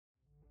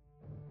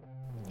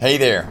Hey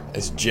there,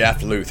 it's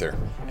Jeff Luther,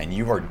 and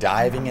you are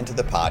diving into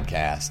the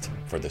podcast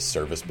for the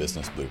Service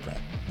Business Blueprint.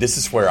 This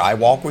is where I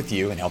walk with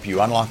you and help you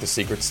unlock the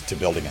secrets to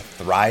building a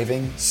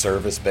thriving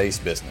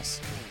service-based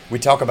business. We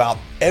talk about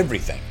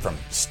everything from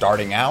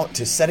starting out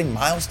to setting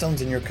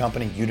milestones in your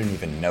company you didn't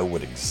even know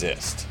would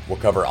exist. We'll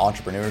cover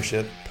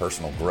entrepreneurship,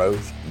 personal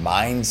growth,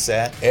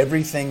 mindset,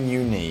 everything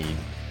you need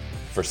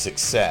for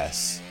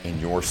success in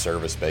your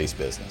service-based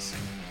business.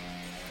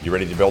 You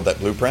ready to build that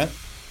blueprint?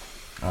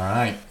 All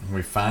right,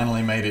 we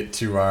finally made it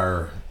to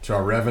our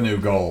revenue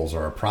goals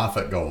or our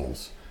profit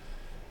goals.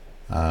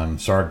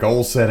 So our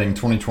goal setting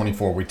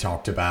 2024, we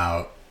talked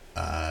about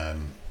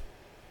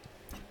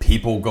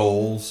people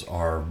goals,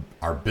 our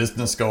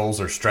business goals,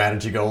 our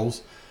strategy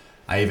goals.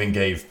 I even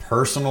gave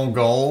personal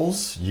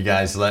goals. You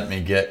guys let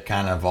me get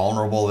kind of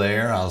vulnerable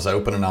there. I was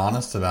open and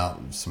honest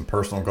about some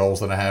personal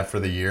goals that I have for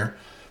the year,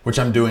 which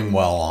I'm doing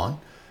well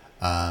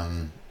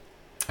on.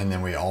 And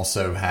then we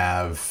also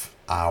have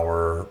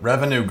our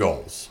revenue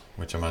goals,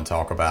 which I'm going to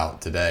talk about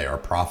today, our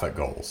profit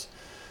goals.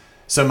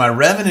 So my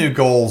revenue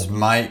goals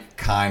might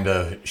kind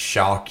of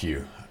shock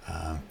you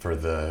for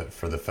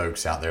the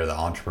folks out there, the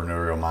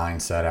entrepreneurial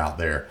mindset out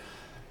there.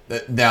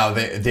 Now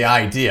the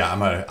idea, I'm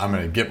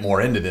gonna get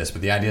more into this,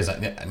 but the idea is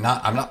I'm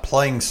not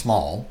playing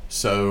small,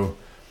 so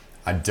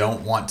I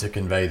don't want to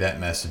convey that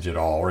message at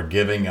all, or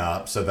giving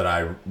up so that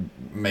I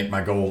make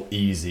my goal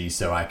easy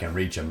so I can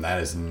reach them.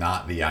 That is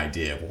not the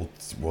idea.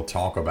 We'll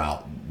talk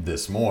about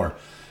this more.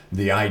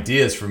 The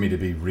idea is for me to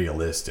be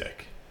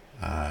realistic.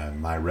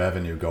 My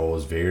revenue goal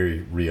is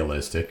very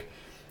realistic.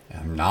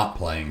 I'm not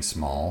playing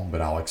small,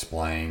 but I'll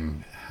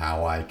explain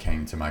how I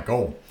came to my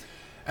goal.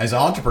 As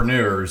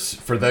entrepreneurs,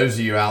 for those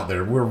of you out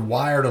there, we're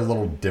wired a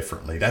little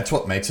differently. That's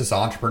what makes us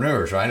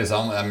entrepreneurs, right?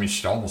 It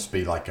should almost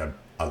be like a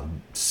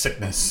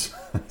sickness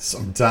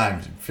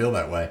sometimes. You feel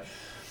that way.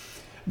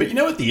 But you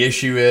know what the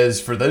issue is?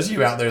 For those of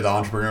you out there, the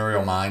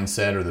entrepreneurial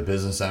mindset, or the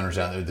business owners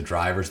out there, the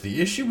drivers, the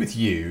issue with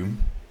you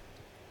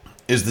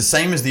is the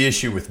same as the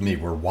issue with me.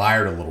 We're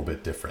wired a little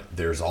bit different.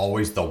 There's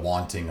always the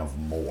wanting of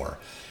more.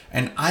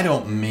 And I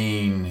don't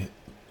mean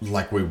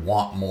like we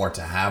want more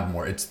to have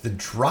more. It's the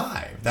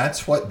drive.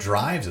 That's what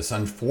drives us.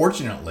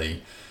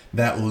 Unfortunately,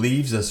 that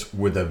leaves us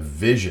with a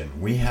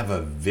vision. We have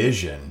a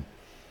vision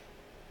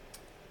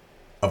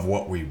of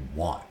what we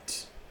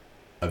want.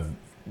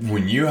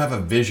 When you have a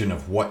vision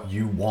of what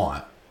you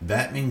want,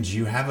 that means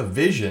you have a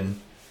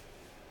vision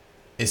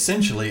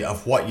essentially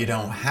of what you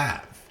don't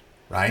have,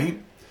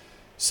 right?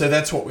 So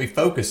that's what we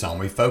focus on.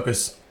 We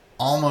focus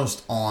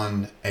almost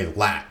on a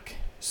lack.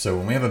 So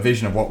when we have a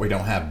vision of what we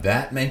don't have,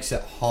 that makes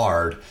it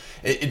hard.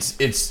 It's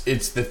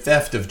the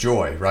theft of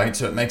joy, right?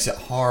 So it makes it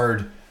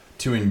hard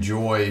to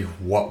enjoy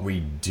what we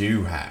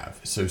do have.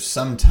 So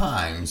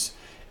sometimes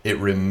it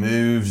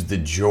removes the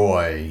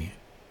joy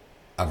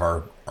of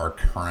our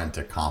current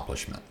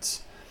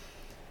accomplishments.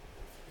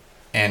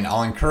 And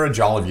I'll encourage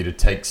all of you to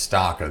take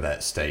stock of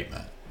that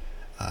statement.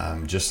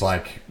 Just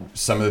like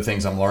some of the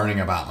things I'm learning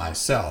about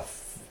myself.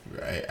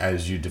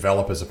 As you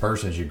develop as a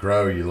person, as you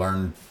grow, you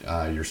learn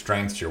your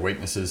strengths, your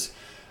weaknesses.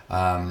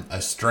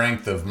 A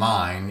strength of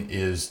mine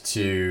is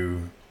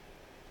to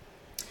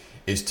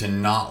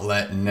not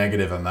let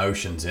negative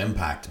emotions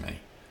impact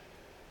me.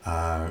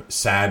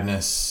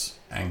 Sadness,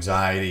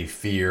 anxiety,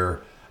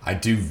 fear. I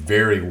do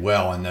very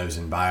well in those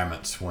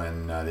environments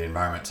when the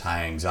environment's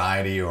high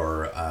anxiety,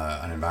 or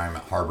an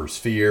environment harbors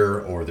fear,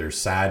 or there's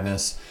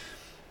sadness.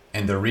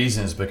 And the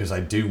reason is because I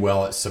do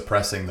well at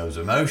suppressing those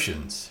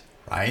emotions,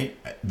 right?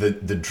 The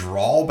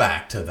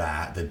drawback to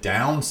that, the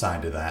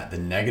downside to that, the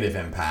negative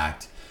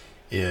impact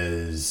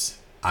is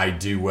I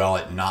do well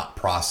at not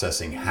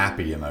processing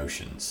happy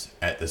emotions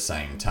at the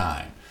same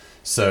time.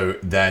 So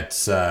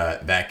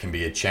that can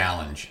be a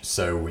challenge.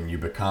 So when you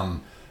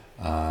become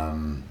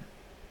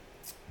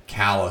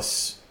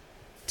callous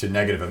to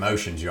negative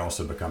emotions, you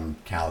also become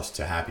callous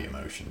to happy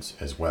emotions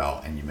as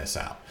well, and you miss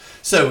out.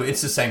 So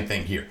it's the same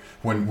thing here.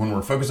 When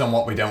we're focused on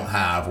what we don't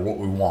have, or what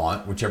we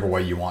want, whichever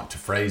way you want to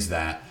phrase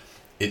that,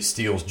 it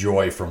steals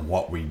joy from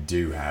what we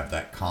do have,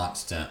 that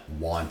constant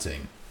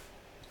wanting.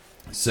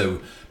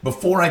 So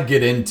before I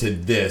get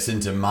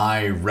into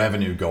my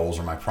revenue goals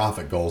or my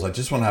profit goals, I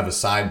just want to have a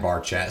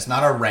sidebar chat. It's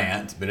not a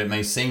rant, but it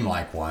may seem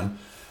like one.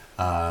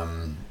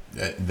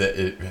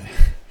 It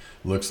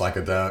looks like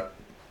a duck,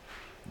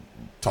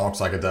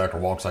 talks like a duck, or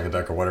walks like a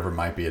duck, or whatever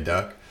might be a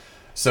duck.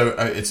 So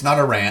it's not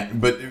a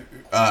rant, but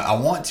I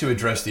want to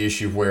address the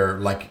issue where,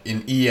 like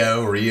in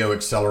EO or EO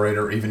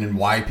Accelerator, or even in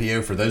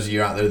YPO, for those of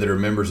you out there that are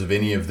members of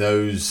any of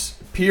those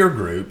peer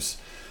groups,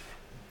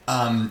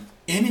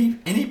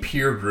 any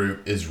peer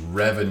group is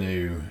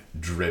revenue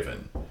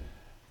driven.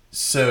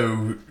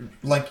 So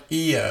like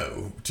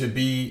EO, to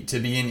be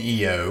in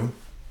EO,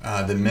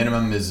 the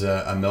minimum is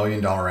 $1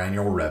 million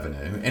annual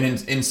revenue. And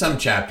in some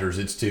chapters,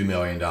 it's $2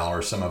 million.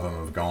 Some of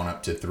them have gone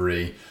up to $3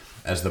 million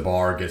as the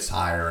bar gets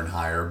higher and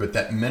higher. But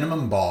that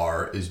minimum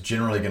bar is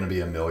generally going to be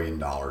 $1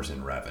 million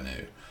in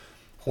revenue.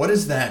 What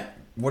does that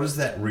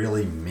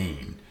really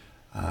mean?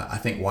 I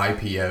think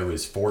YPO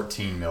is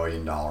 $14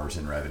 million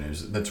in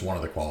revenues. That's one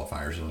of the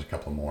qualifiers. There's a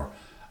couple more.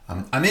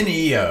 I'm in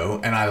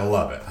EO and I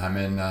love it. I'm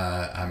in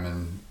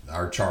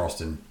our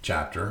Charleston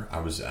chapter. I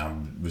was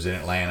in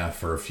Atlanta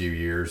for a few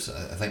years.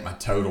 I think my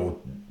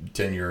total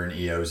tenure in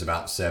EO is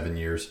about 7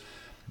 years.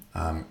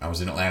 I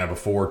was in Atlanta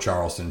before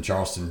Charleston.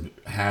 Charleston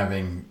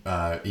having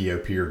EO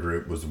peer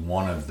group was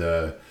one of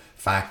the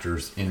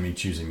factors in me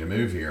choosing to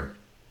move here.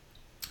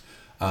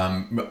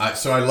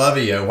 So I love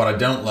EO. What I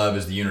don't love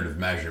is the unit of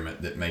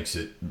measurement that makes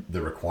it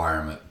the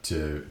requirement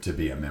to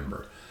be a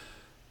member.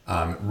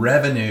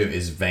 Revenue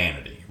is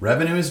vanity.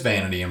 Revenue is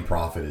vanity and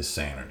profit is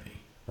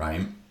sanity,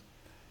 right?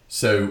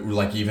 So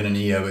like even an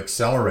EO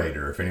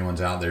accelerator, if anyone's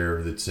out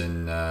there that's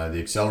in the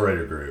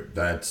accelerator group,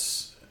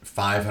 that's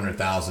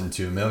 500,000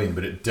 to $1 million,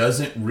 but it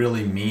doesn't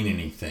really mean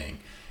anything.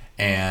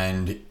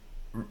 And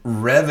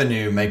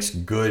revenue makes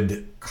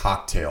good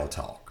cocktail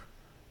talk,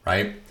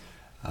 right?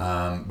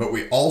 But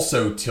we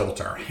also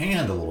tilt our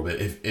hand a little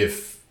bit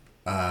if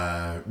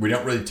we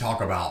don't really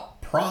talk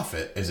about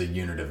profit as a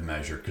unit of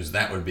measure, because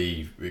that would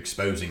be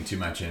exposing too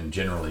much, and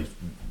generally,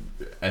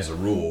 as a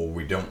rule,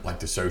 we don't like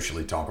to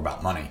socially talk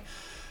about money.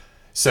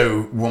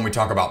 So when we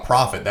talk about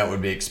profit, that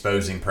would be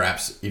exposing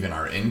perhaps even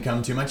our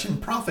income too much,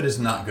 and profit is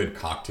not good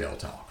cocktail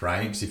talk,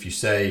 right? Because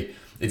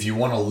if you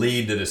want to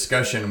lead the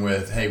discussion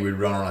with, hey, we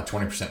run on a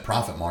 20%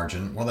 profit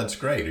margin, well, that's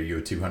great. Are you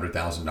a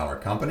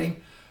 $200,000 company?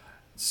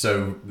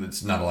 So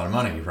it's not a lot of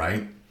money,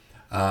 right?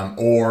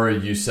 Or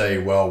you say,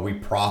 well, we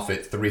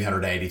profit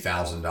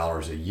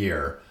 $380,000 a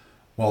year.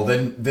 Well,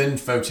 then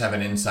folks have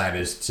an insight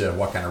as to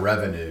what kind of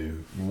revenue,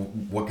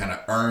 what kind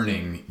of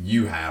earning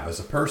you have as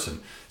a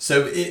person.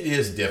 So it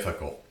is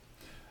difficult.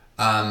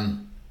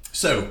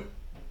 So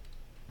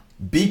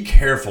be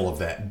careful of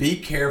that. Be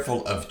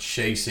careful of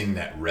chasing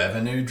that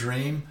revenue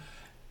dream.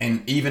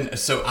 And even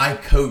so, I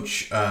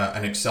coach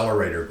an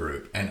accelerator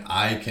group, and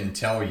I can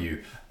tell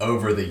you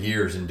over the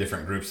years in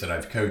different groups that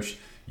I've coached,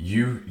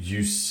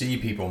 you see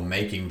people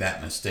making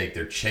that mistake.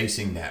 They're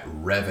chasing that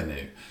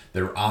revenue.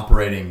 They're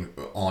operating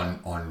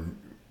on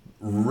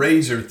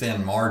razor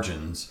thin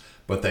margins,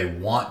 but they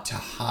want to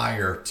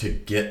hire to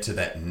get to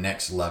that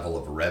next level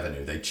of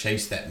revenue. They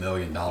chase that $1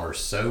 million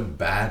so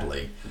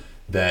badly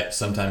that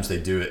sometimes they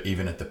do it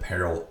even at the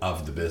peril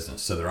of the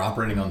business. So they're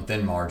operating on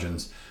thin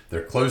margins.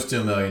 They're close to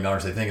 $1 million.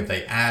 They think if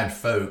they add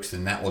folks,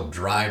 then that will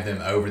drive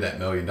them over that $1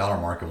 million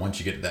mark. And once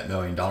you get to that $1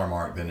 million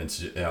mark, then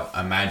it's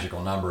a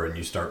magical number, and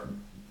you start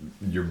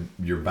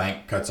your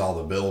bank cuts all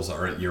the bills,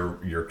 or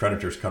your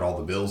creditors cut all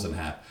the bills in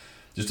half.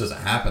 It just doesn't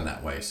happen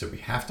that way. So we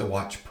have to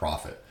watch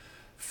profit.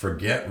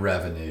 Forget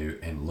revenue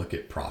and look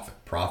at profit.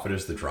 Profit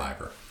is the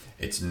driver.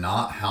 It's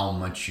not how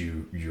much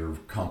your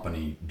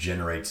company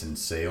generates in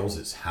sales.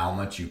 It's how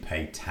much you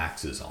pay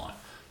taxes on.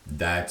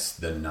 That's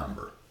the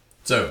number.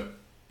 So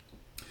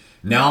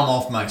now I'm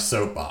off my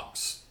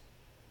soapbox,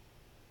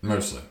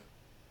 mostly.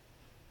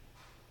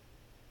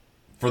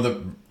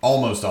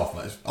 Almost off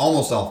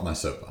my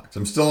soapbox.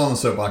 I'm still on the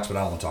soapbox, but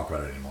I don't want to talk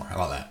about it anymore. How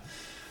about that?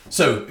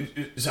 So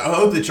I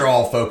hope that you're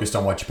all focused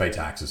on what you pay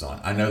taxes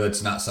on. I know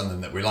that's not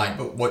something that we like,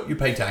 but what you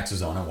pay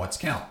taxes on and what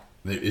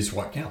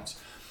counts.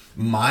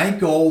 My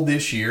goal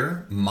this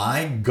year,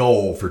 my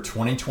goal for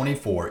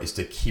 2024 is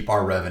to keep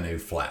our revenue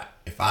flat.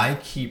 If I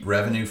keep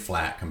revenue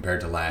flat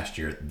compared to last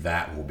year,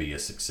 that will be a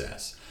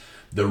success.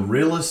 The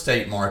real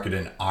estate market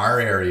in our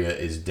area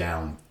is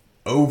down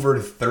over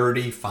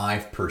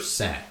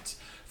 35%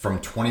 from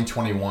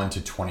 2021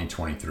 to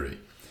 2023.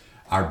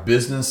 Our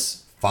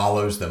business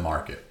follows the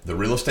market. The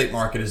real estate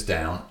market is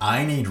down.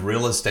 I need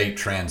real estate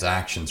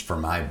transactions for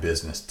my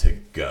business to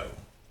go.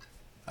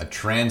 A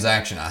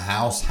transaction, a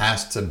house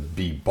has to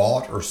be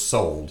bought or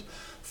sold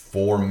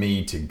for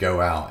me to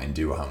go out and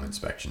do a home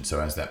inspection.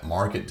 So as that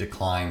market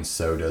declines,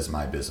 so does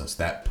my business.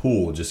 That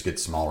pool just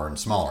gets smaller and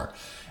smaller.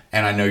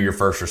 And I know your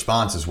first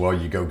response is, well,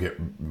 you go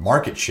get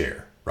market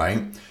share,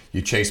 right?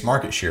 You chase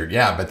market share.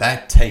 Yeah, but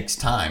that takes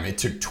time. It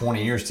took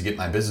 20 years to get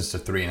my business to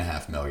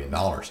 $3.5 million.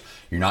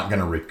 You're not going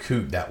to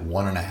recoup that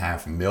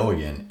 $1.5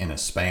 million in a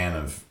span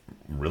of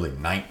really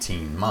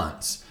 19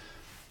 months.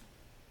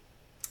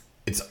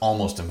 It's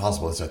almost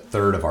impossible. It's a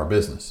third of our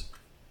business.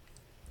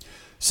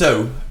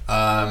 So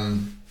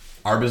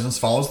our business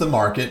follows the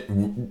market.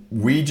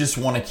 We just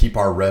want to keep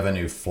our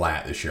revenue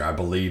flat this year. I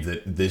believe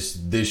that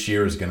this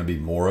year is going to be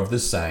more of the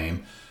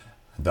same.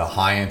 The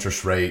high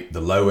interest rate, the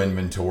low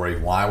inventory.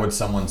 Why would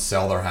someone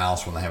sell their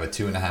house when they have a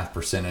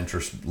 2.5%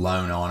 interest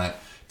loan on it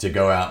to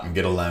go out and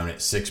get a loan at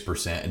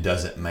 6%? It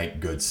doesn't make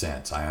good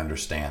sense. I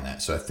understand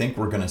that. So I think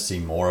we're going to see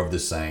more of the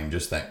same,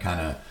 just that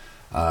kind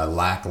of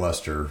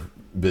lackluster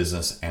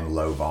business and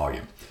low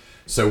volume.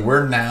 So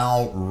we're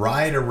now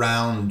right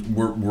around,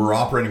 we're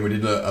operating, we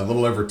did a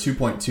little over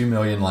 2.2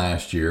 million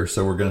last year.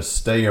 So we're going to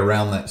stay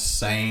around that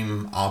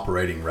same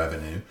operating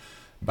revenue,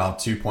 about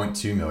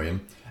 2.2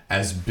 million.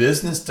 As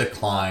business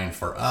declined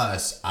for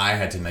us, I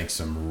had to make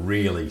some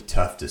really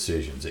tough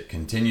decisions. It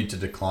continued to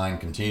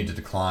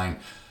decline.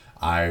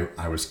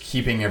 I was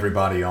keeping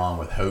everybody on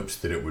with hopes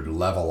that it would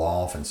level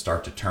off and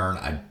start to turn.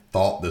 I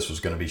thought this was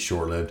going to be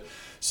short-lived.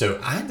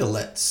 So I had to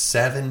let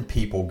 7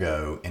 people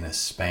go in a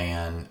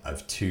span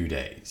of 2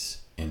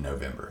 days in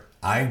November.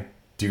 I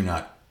do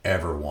not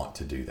ever want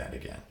to do that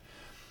again.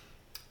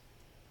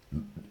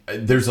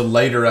 There's a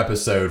later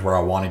episode where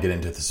I want to get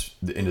into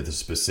the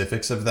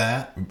specifics of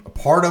that.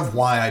 Part of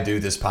why I do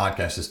this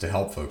podcast is to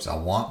help folks. I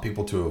want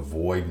people to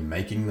avoid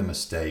making the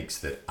mistakes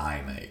that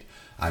I made.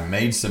 I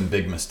made some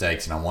big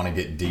mistakes, and I want to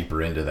get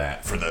deeper into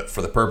that. For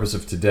the purpose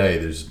of today,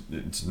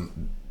 it's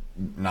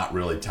not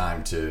really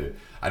time to.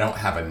 I don't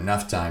have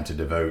enough time to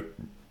devote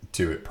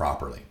to it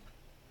properly.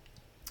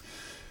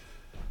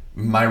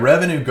 My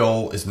revenue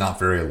goal is not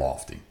very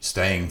lofty,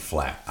 staying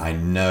flat. I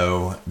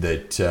know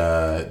that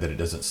it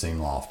doesn't seem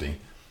lofty,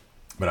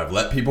 but I've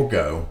let people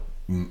go.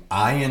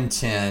 I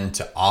intend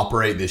to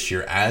operate this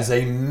year as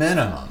a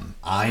minimum.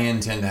 I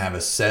intend to have a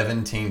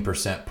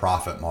 17%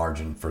 profit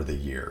margin for the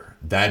year.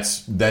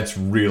 That's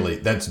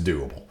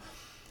doable.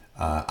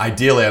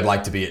 Ideally, I'd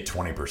like to be at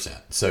 20%.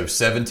 So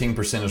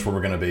 17% is where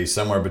we're going to be,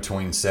 somewhere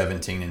between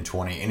 17 and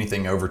 20.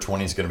 Anything over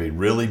 20 is going to be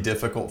really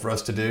difficult for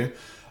us to do.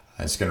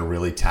 It's going to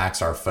really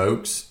tax our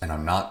folks, and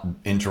I'm not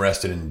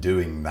interested in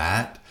doing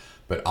that.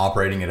 But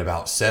operating at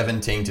about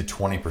 17 to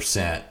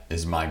 20%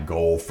 is my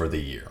goal for the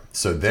year.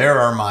 So there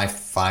are my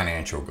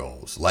financial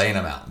goals, laying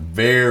them out.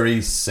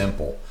 Very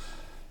simple.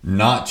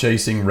 Not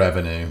chasing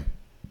revenue,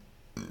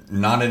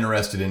 not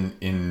interested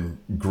in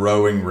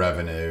growing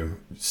revenue,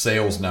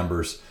 sales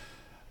numbers.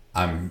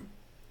 I'm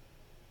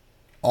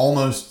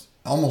almost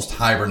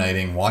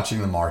hibernating,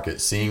 watching the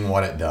market, seeing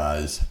what it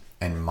does,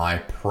 and my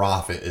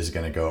profit is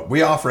going to go up. We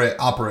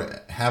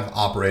have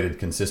operated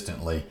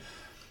consistently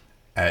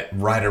at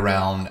right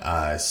around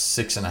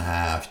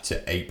 6.5% to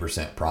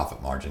 8%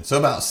 profit margin, so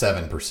about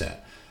 7%.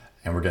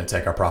 And we're going to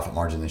take our profit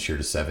margin this year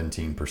to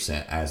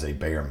 17% as a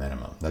bare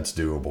minimum. That's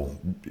doable,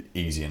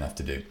 easy enough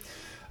to do.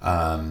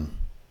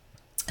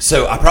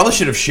 So I probably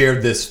should have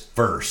shared this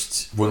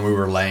first when we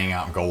were laying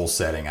out goal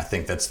setting. I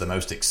think that's the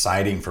most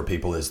exciting for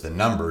people is the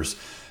numbers,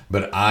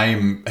 but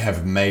I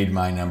have made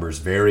my numbers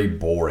very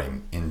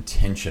boring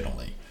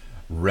intentionally.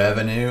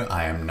 Revenue,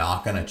 I am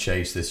not going to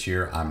chase this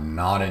year. I'm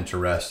not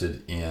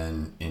interested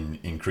in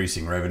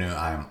increasing revenue.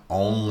 I am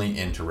only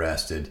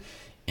interested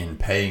in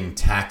paying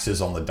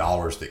taxes on the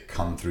dollars that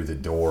come through the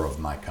door of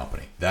my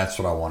company. That's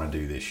what I want to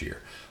do this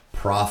year.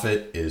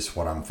 Profit is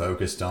what I'm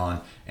focused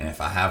on. And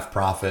if I have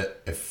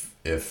profit,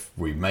 if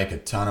we make a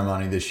ton of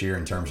money this year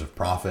in terms of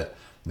profit,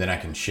 then I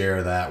can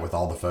share that with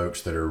all the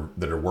folks that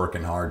are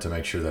working hard to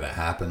make sure that it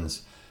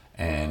happens.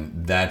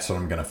 And that's what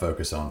I'm going to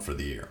focus on for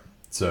the year.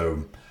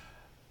 So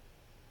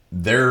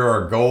there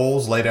are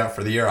goals laid out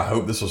for the year. I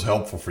hope this was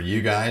helpful for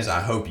you guys. I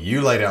hope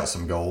you laid out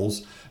some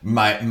goals.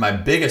 My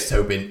biggest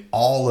hope in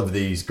all of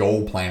these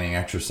goal planning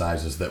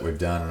exercises that we've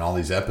done and all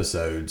these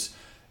episodes,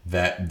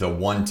 that the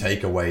one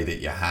takeaway that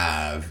you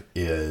have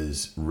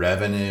is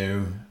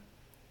revenue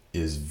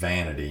is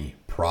vanity,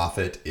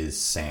 profit is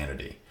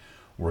sanity.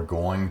 We're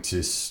going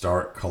to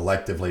start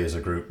collectively as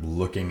a group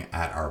looking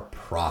at our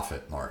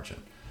profit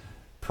margin.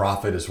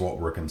 Profit is what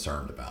we're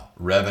concerned about.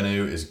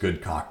 Revenue is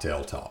good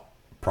cocktail talk.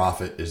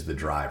 Profit is the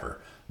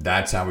driver.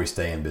 That's how we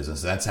stay in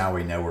business. That's how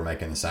we know we're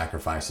making the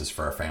sacrifices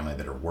for our family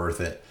that are worth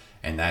it.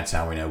 And that's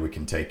how we know we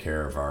can take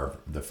care of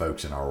the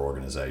folks in our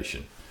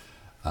organization.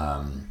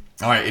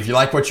 All right. If you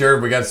like what you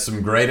heard, we got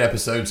some great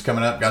episodes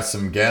coming up. Got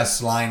some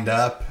guests lined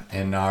up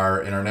in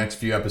our next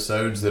few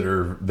episodes that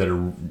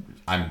are.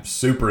 I'm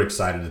super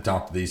excited to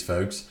talk to these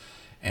folks.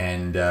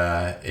 And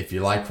if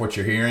you like what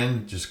you're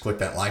hearing, just click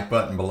that like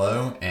button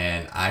below.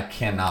 And I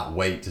cannot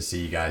wait to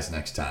see you guys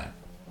next time.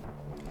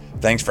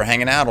 Thanks for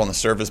hanging out on the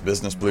Service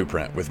Business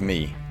Blueprint with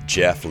me,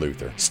 Jeff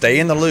Luther. Stay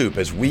in the loop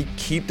as we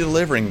keep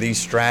delivering these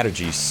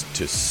strategies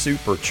to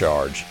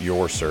supercharge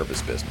your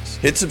service business.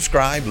 Hit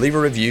subscribe, leave a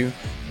review,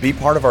 be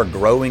part of our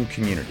growing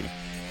community.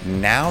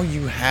 Now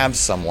you have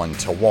someone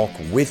to walk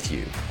with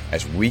you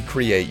as we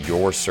create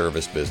your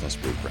service business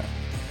blueprint.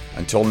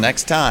 Until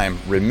next time,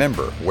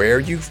 remember, where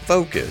you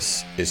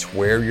focus is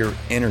where your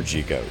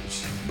energy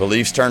goes.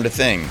 Beliefs turn to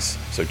things,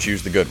 so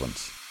choose the good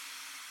ones.